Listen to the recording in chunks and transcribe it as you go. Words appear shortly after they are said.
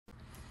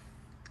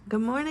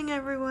Good morning,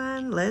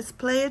 everyone. Let's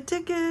play a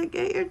ticket.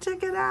 Get your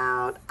ticket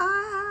out.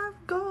 I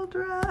have Gold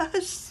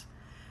Rush.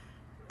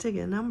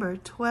 Ticket number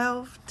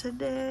 12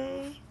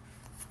 today.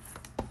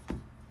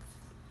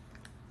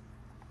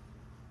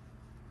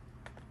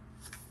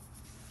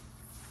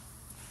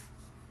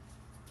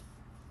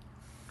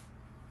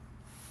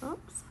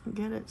 Oops,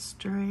 get it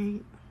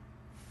straight.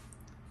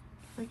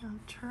 I think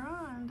I'm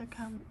trying to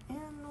come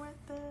in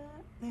with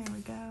it. There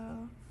we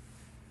go.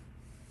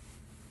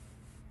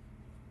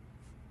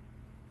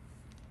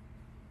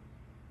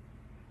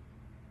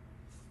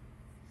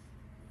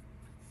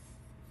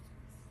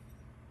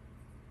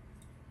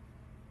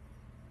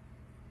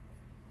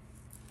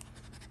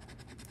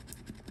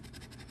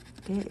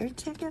 Get your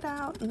ticket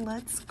out and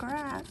let's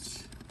scratch.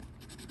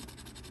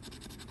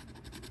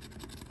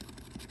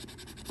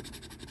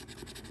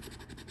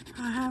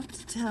 I have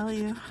to tell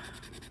you,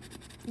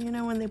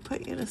 when they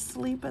put you to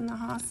sleep in the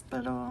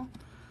hospital,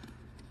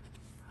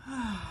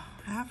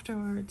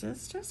 afterwards,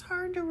 it's just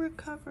hard to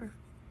recover.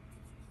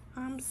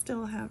 I'm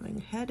still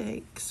having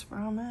headaches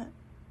from it,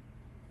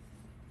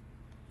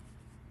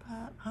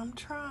 but I'm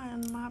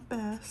trying my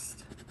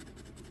best.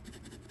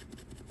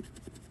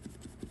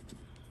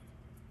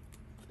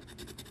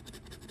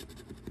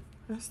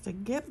 Just to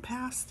get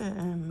past it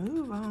and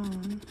move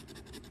on.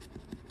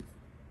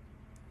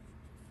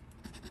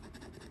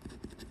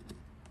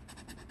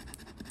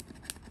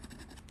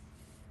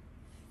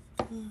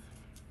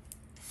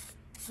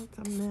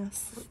 That's a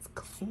mess. Let's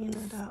clean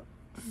it up.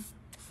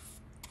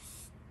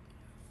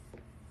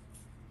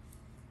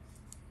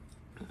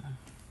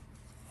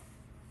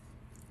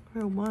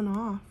 We're one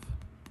off.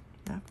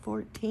 That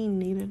 14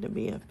 needed to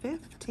be a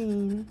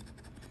 15.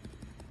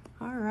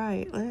 All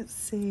right, let's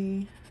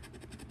see.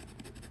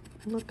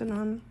 Looking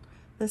on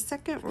the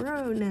second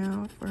row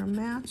now for a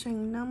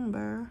matching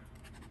number.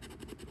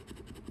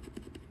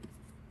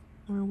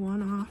 We're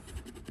one off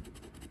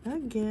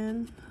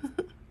again.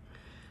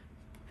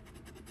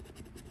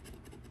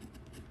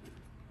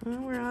 Well,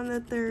 we're on the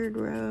third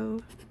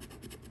row.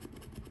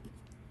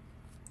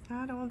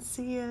 I don't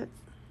see it.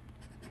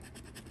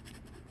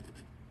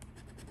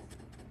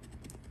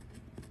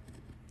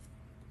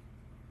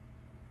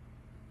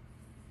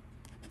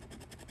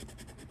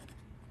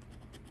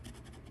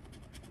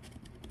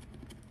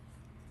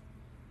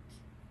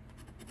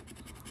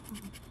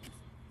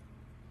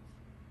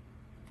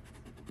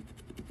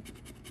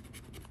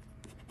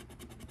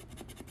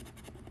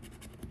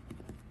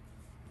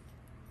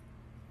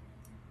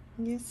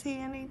 You see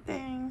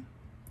anything?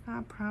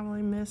 I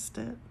probably missed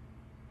it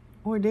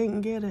or didn't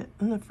get it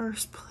in the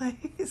first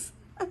place.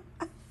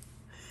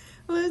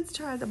 Let's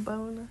try the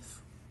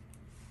bonus.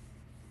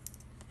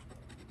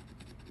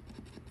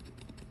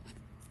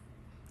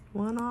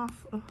 One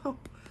off. Oh,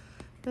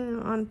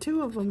 and on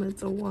two of them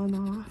it's a one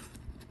off.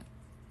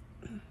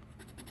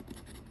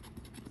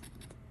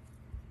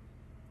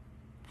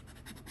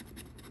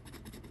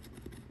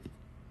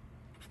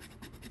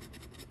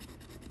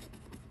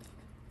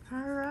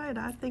 All right,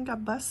 I think I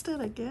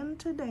busted again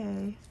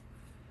today.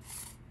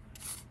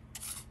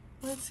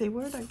 Let's see,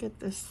 where'd I get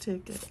this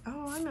ticket?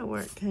 Oh, I know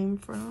where it came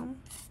from.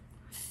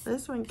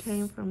 This one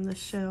came from the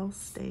Shell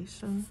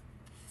station.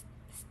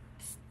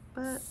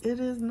 But it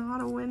is not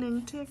a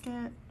winning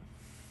ticket.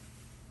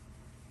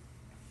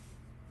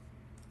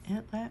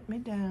 It let me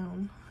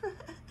down.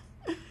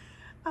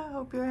 I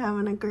hope you're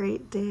having a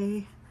great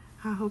day.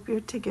 I hope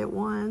your ticket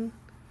won.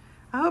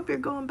 I hope you're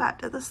going back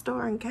to the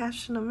store and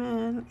cashing them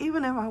in.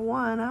 Even if I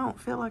won, I don't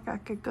feel like I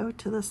could go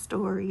to the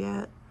store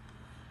yet.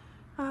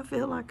 I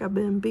feel like I've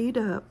been beat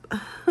up.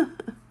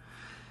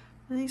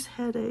 These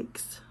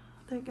headaches,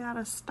 they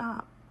gotta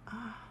stop.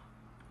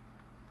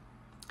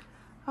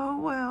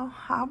 Oh well,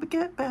 I'll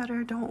get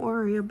better. Don't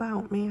worry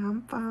about me.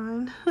 I'm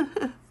fine.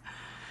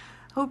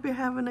 Hope you're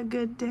having a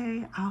good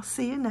day. I'll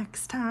see you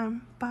next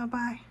time.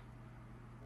 Bye-bye.